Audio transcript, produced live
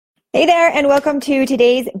Hey there, and welcome to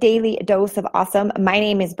today's Daily Dose of Awesome. My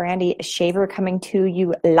name is Brandy Shaver, coming to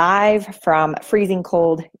you live from freezing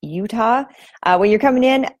cold Utah. When you're coming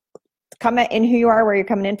in, comment in who you are, where you're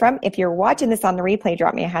coming in from. If you're watching this on the replay,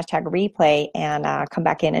 drop me a hashtag replay and come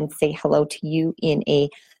back in and say hello to you in a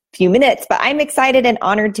few minutes. But I'm excited and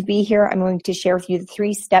honored to be here. I'm going to share with you the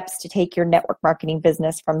 3 steps to take your network marketing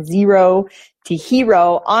business from zero to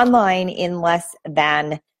hero online in less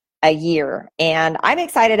than a year. And I'm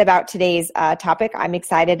excited about today's topic. I'm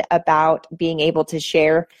excited about being able to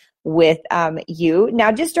share with you.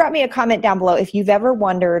 Now, just drop me a comment down below if you've ever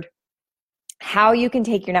wondered how you can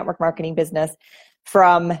take your network marketing business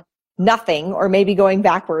from nothing, or maybe going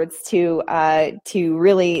backwards, to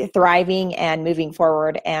really thriving and moving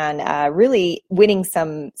forward and really winning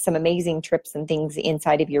some amazing trips and things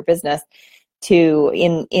inside of your business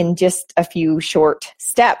in just a few short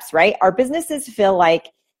steps, right? Our businesses feel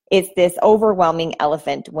like it's this overwhelming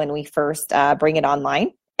elephant when we first bring it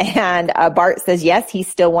online. And Bart says, yes, he's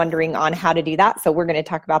still wondering on how to do that. So we're going to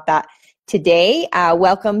talk about that today.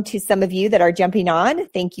 Welcome to some of you that are jumping on.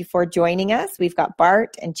 Thank you for joining us. We've got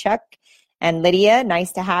Bart and Chuck and Lydia.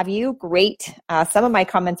 Nice to have you. Great. Some of my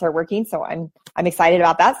comments are working, so I'm excited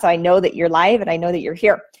about that. So I know that you're live and I know that you're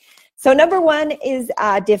here. So number 1 is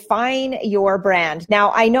define your brand.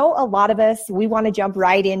 Now, I know a lot of us, we want to jump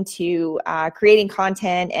right into creating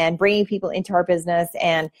content and bringing people into our business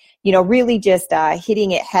and, really just hitting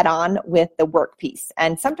it head on with the work piece.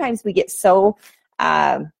 And sometimes we get so,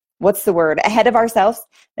 ahead of ourselves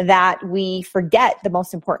that we forget the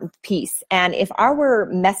most important piece. And if our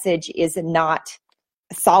message is not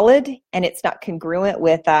solid and it's not congruent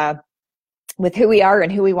with who we are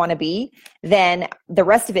and who we want to be, then the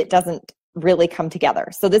rest of it doesn't really come together.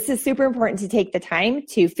 So this is super important to take the time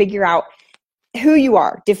to figure out who you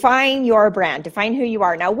are. Define your brand. Define who you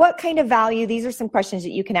are. Now, what kind of value? These are some questions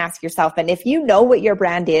that you can ask yourself. And if you know what your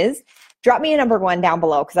brand is, drop me a number 1 down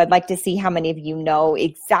below, because I'd like to see how many of you know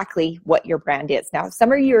exactly what your brand is. Now, if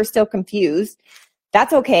some of you are still confused,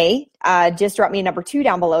 that's okay. Just drop me a number 2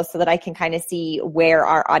 down below so that I can kind of see where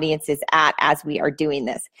our audience is at as we are doing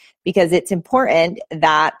this, because it's important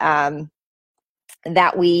that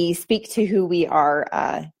that we speak to who we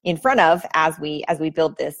are in front of as we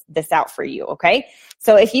build this out for you. Okay.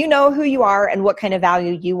 So if you know who you are and what kind of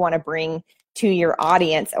value you want to bring to your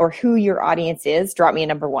audience, or who your audience is, drop me a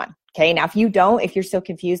number 1. Okay. Now, if you don't, if you're still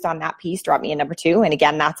confused on that piece, drop me a number 2. And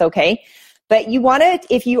again, that's okay. But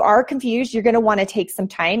if you are confused, you're going to want to take some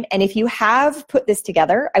time. And if you have put this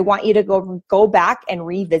together, I want you to go back and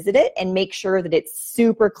revisit it and make sure that it's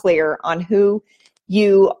super clear on who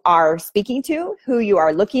you are speaking to, who you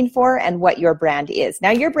are looking for, and what your brand is.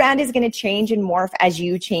 Now, your brand is going to change and morph as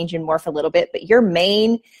you change and morph a little bit, but your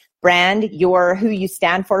main brand, who you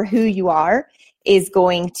stand for, who you are, is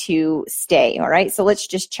going to stay. All right. So let's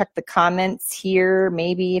just check the comments here,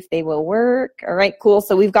 maybe if they will work. All right, cool.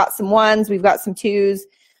 So we've got some 1s, we've got some 2s.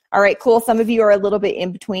 All right, cool. Some of you are a little bit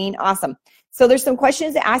in between. Awesome. So there's some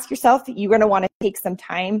questions to ask yourself. You're going to want to take some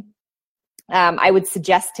time. I would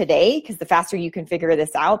suggest today, because the faster you can figure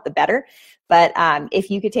this out, the better. But if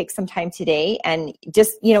you could take some time today and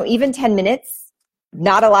just, even 10 minutes,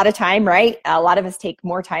 not a lot of time, right? A lot of us take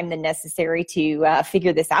more time than necessary to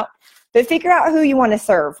figure this out. But figure out who you want to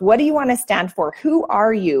serve. What do you want to stand for? Who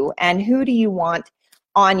are you? And who do you want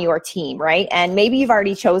on your team, right? And maybe you've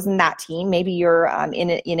already chosen that team. Maybe you're in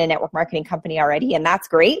a network marketing company already, and that's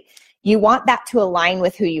great. You want that to align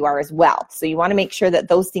with who you are as well. So you want to make sure that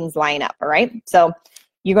those things line up, all right? So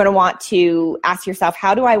you're going to want to ask yourself,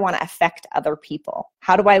 how do I want to affect other people?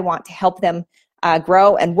 How do I want to help them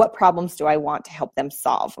grow? And what problems do I want to help them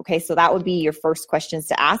solve? Okay, so that would be your first questions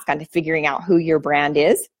to ask on figuring out who your brand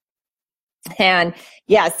is. And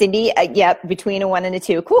yeah, Cindy, between a 1 and a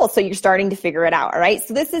 2. Cool. So you're starting to figure it out. All right.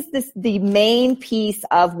 So this is the main piece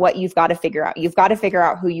of what you've got to figure out. You've got to figure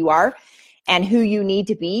out who you are and who you need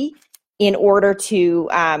to be in order to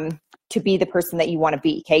be the person that you want to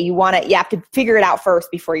be. Okay. You have to figure it out first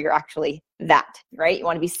before you're actually that, right? You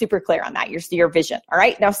want to be super clear on that, your vision. All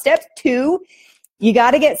right. Now, step 2, you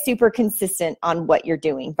got to get super consistent on what you're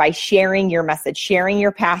doing by sharing your message, sharing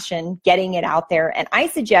your passion, getting it out there. And I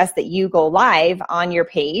suggest that you go live on your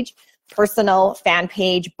page, personal, fan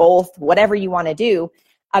page, both, whatever you want to do,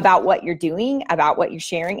 about what you're doing, about what you're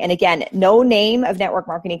sharing. And again, no name of network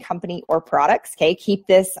marketing company or products. Okay. Keep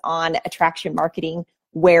this on attraction marketing,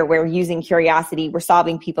 where we're using curiosity, we're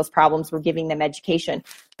solving people's problems, we're giving them education.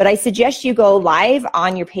 But I suggest you go live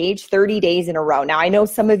on your page 30 days in a row. Now, I know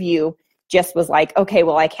some of you just was like, okay,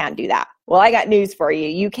 well, I can't do that. Well, I got news for you.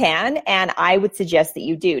 You can, and I would suggest that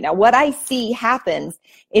you do. Now, what I see happens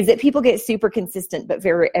is that people get super consistent, but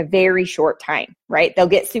a very short time, right? They'll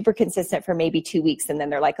get super consistent for maybe 2 weeks, and then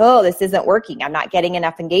they're like, oh, this isn't working. I'm not getting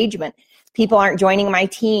enough engagement. People aren't joining my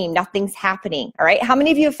team. Nothing's happening, all right? How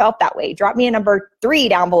many of you have felt that way? Drop me a number 3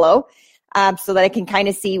 down below so that I can kind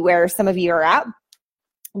of see where some of you are at.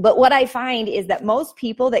 But what I find is that most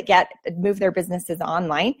people that move their businesses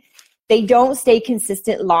online, they don't stay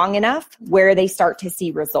consistent long enough where they start to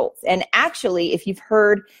see results. And actually, if you've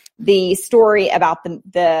heard the story about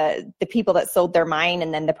the people that sold their mine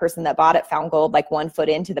and then the person that bought it found gold like 1 foot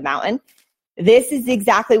into the mountain, this is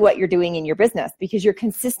exactly what you're doing in your business, because you're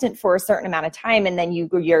consistent for a certain amount of time, and then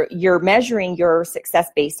you're measuring your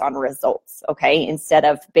success based on results, okay, instead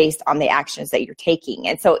of based on the actions that you're taking.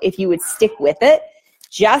 And so if you would stick with it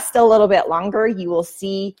just a little bit longer, you will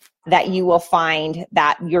see that you will find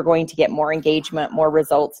that you're going to get more engagement, more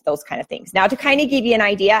results, those kind of things. Now, to kind of give you an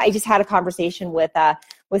idea, I just had a conversation with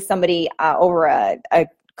somebody over a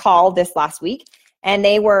call this last week, and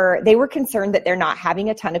they were concerned that they're not having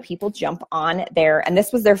a ton of people jump on their, and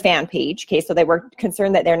this was their fan page. Okay, so they were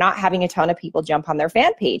concerned that they're not having a ton of people jump on their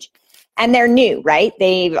fan page. And they're new, right?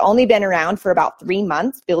 They've only been around for about 3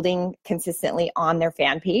 months, building consistently on their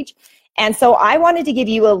fan page. And so I wanted to give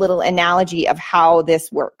you a little analogy of how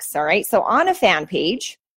this works, all right? So on a fan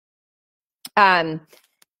page,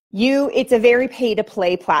 it's a very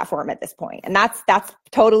pay-to-play platform at this point. And that's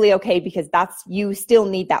totally okay, because you still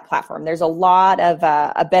need that platform. There's a lot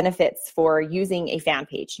of benefits for using a fan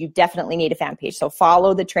page. You definitely need a fan page. So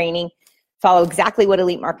follow the training, follow exactly what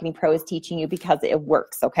Elite Marketing Pro is teaching you, because it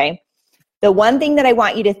works, okay? The one thing that I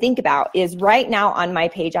want you to think about is right now on my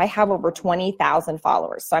page, I have over 20,000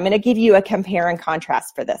 followers. So I'm going to give you a compare and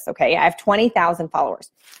contrast for this, okay? I have 20,000 followers.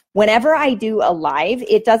 Whenever I do a live,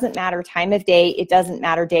 it doesn't matter time of day, it doesn't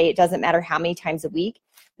matter day, it doesn't matter how many times a week.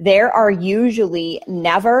 There are usually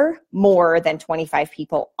never more than 25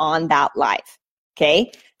 people on that live,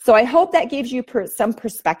 okay? So I hope that gives you some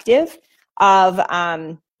perspective of,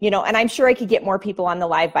 and I'm sure I could get more people on the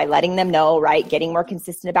live by letting them know, right? Getting more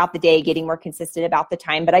consistent about the day, getting more consistent about the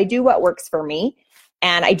time, but I do what works for me.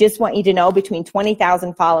 And I just want you to know between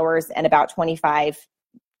 20,000 followers and about 25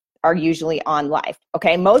 are usually on live,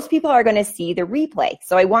 okay? Most people are going to see the replay.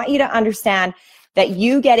 So I want you to understand that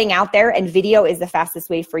you getting out there, and video is the fastest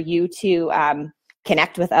way for you to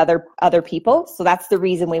connect with other people. So that's the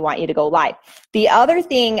reason we want you to go live. The other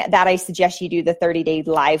thing that I suggest you do the 30-day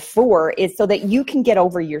live for is so that you can get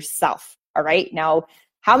over yourself. All right. Now,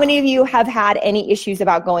 how many of you have had any issues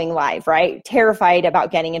about going live, right? Terrified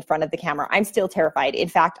about getting in front of the camera. I'm still terrified. In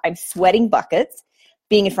fact, I'm sweating buckets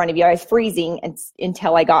being in front of you. I was freezing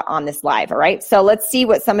until I got on this live. All right. So let's see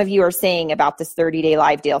what some of you are saying about this 30-day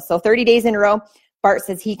live deal. So 30 days in a row, Bart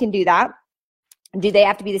says he can do that. Do they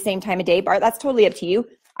have to be the same time of day, Bart? That's totally up to you.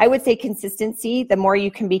 I would say consistency. The more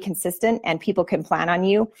you can be consistent and people can plan on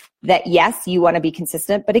you, that yes, you want to be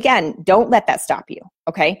consistent. But again, don't let that stop you,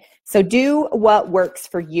 okay? So do what works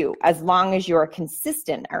for you as long as you're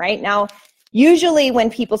consistent, all right? Now, usually when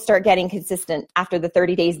people start getting consistent after the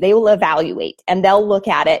 30 days, they will evaluate and they'll look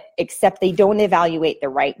at it, except they don't evaluate the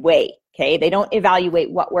right way, okay? They don't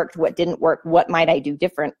evaluate what worked, what didn't work, what might I do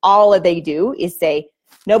different. All they do is say,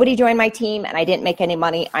 nobody joined my team and I didn't make any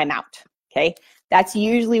money, I'm out, okay? That's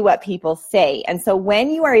usually what people say. And so when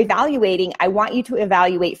you are evaluating, I want you to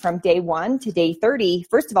evaluate from day 1 to day 30,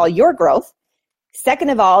 first of all, your growth. Second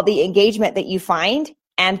of all, the engagement that you find.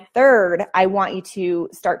 And third, I want you to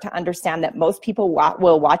start to understand that most people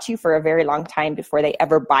will watch you for a very long time before they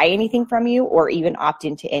ever buy anything from you or even opt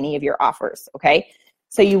into any of your offers, okay?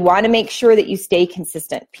 So you want to make sure that you stay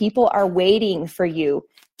consistent. People are waiting for you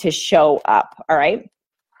to show up, all right?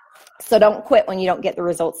 So don't quit when you don't get the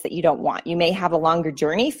results that you don't want. You may have a longer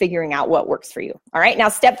journey figuring out what works for you. All right. Now,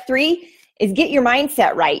 step 3 is get your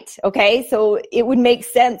mindset right. Okay. So it would make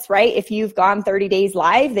sense, right? If you've gone 30 days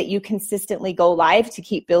live, that you consistently go live to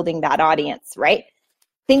keep building that audience, right?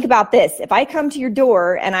 Think about this. If I come to your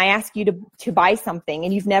door and I ask you to buy something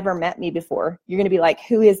and you've never met me before, you're going to be like,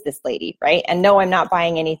 who is this lady? Right. And no, I'm not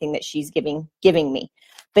buying anything that she's giving me.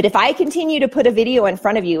 But if I continue to put a video in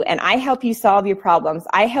front of you and I help you solve your problems,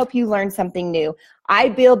 I help you learn something new, I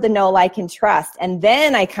build the know, like, and trust, and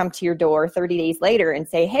then I come to your door 30 days later and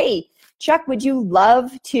say, hey, Chuck, would you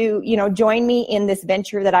love to, join me in this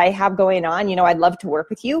venture that I have going on? I'd love to work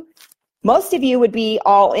with you. Most of you would be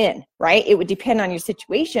all in, right? It would depend on your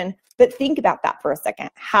situation, but think about that for a second,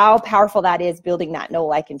 how powerful that is, building that know,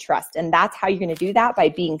 like, and trust. And that's how you're going to do that, by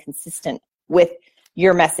being consistent with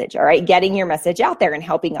your message, all right? Getting your message out there and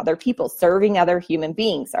helping other people, serving other human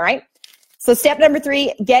beings, all right? So step number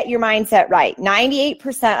 3, get your mindset right.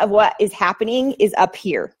 98% of what is happening is up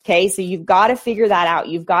here. Okay. So you've got to figure that out.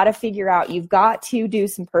 You've got to do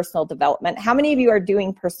some personal development. How many of you are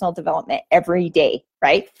doing personal development every day,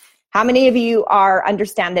 right? How many of you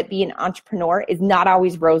understand that being an entrepreneur is not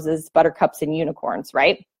always roses, buttercups, and unicorns,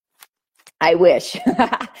 right? I wish.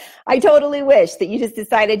 I totally wish that you just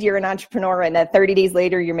decided you're an entrepreneur and that 30 days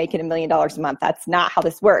later you're making $1 million a month. That's not how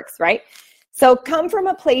this works, right? So come from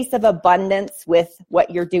a place of abundance with what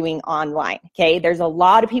you're doing online, okay? There's a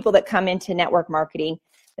lot of people that come into network marketing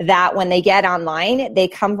that when they get online, they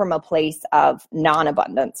come from a place of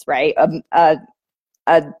non-abundance, right?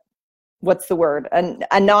 What's the word?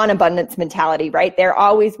 A non-abundance mentality, right? They're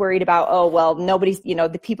always worried about, oh, well, nobody's,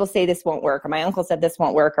 the people say this won't work, or my uncle said this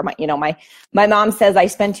won't work, or my mom says I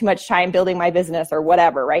spend too much time building my business, or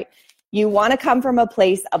whatever, right? You want to come from a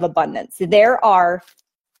place of abundance. There are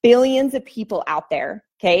billions of people out there,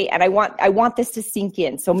 okay? And I want this to sink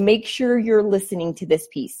in. So make sure you're listening to this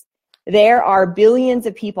piece. There are billions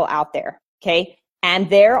of people out there, okay? And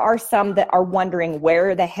there are some that are wondering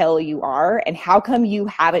where the hell you are and how come you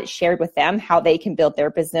haven't shared with them how they can build their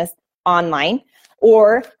business online.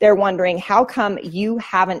 Or they're wondering how come you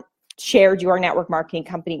haven't shared your network marketing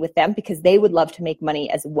company with them because they would love to make money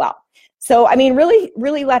as well. So, really,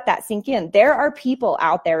 really let that sink in. There are people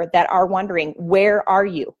out there that are wondering, where are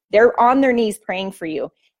you? They're on their knees praying for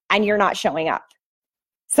you and you're not showing up.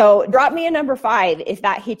 So drop me a number 5 if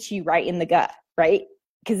that hits you right in the gut, right?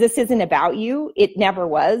 Because this isn't about you. It never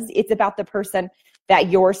was. It's about the person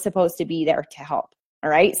that you're supposed to be there to help. All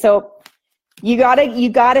right. So you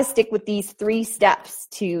gotta stick with these 3 steps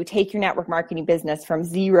to take your network marketing business from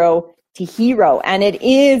 0 to hero. And it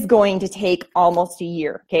is going to take almost a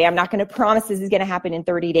year. Okay. I'm not going to promise this is going to happen in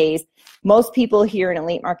 30 days. Most people here in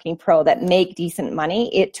Elite Marketing Pro that make decent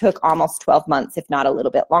money, it took almost 12 months, if not a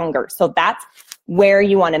little bit longer. So that's where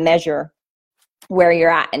you want to measure where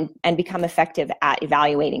you're at and become effective at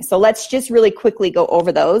evaluating. So let's just really quickly go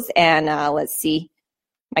over those and let's see.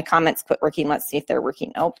 My comments quit working. Let's see if they're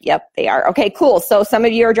working. Oh, yep, they are. Okay, cool. So some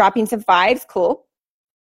of you are dropping some 5s. Cool.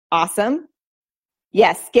 Awesome.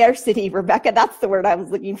 Yes, scarcity, Rebecca. That's the word I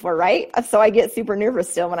was looking for, right? So I get super nervous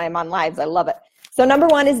still when I'm on lives. I love it. So number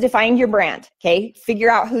 1 is define your brand. Okay, figure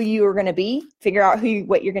out who you are going to be. Figure out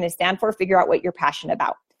what you're going to stand for. Figure out what you're passionate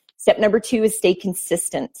about. Step number 2 is stay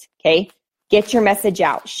consistent. Okay. Get your message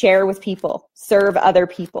out, share with people, serve other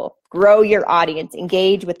people, grow your audience,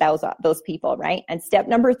 engage with those people, right? And step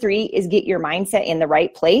number 3 is get your mindset in the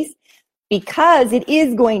right place because it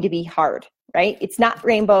is going to be hard, right? It's not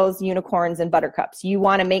rainbows, unicorns, and buttercups. You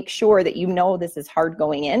want to make sure that you know this is hard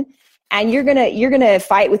going in, and you're gonna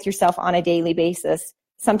fight with yourself on a daily basis,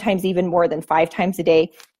 sometimes even more than 5 times a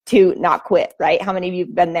day, to not quit, right? How many of you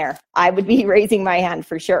have been there? I would be raising my hand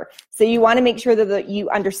for sure. So you want to make sure that you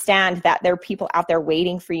understand that there are people out there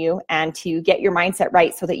waiting for you and to get your mindset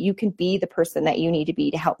right so that you can be the person that you need to be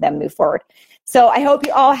to help them move forward. So I hope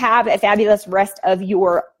you all have a fabulous rest of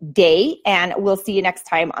your day, and we'll see you next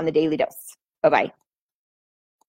time on the Daily Dose. Bye-bye.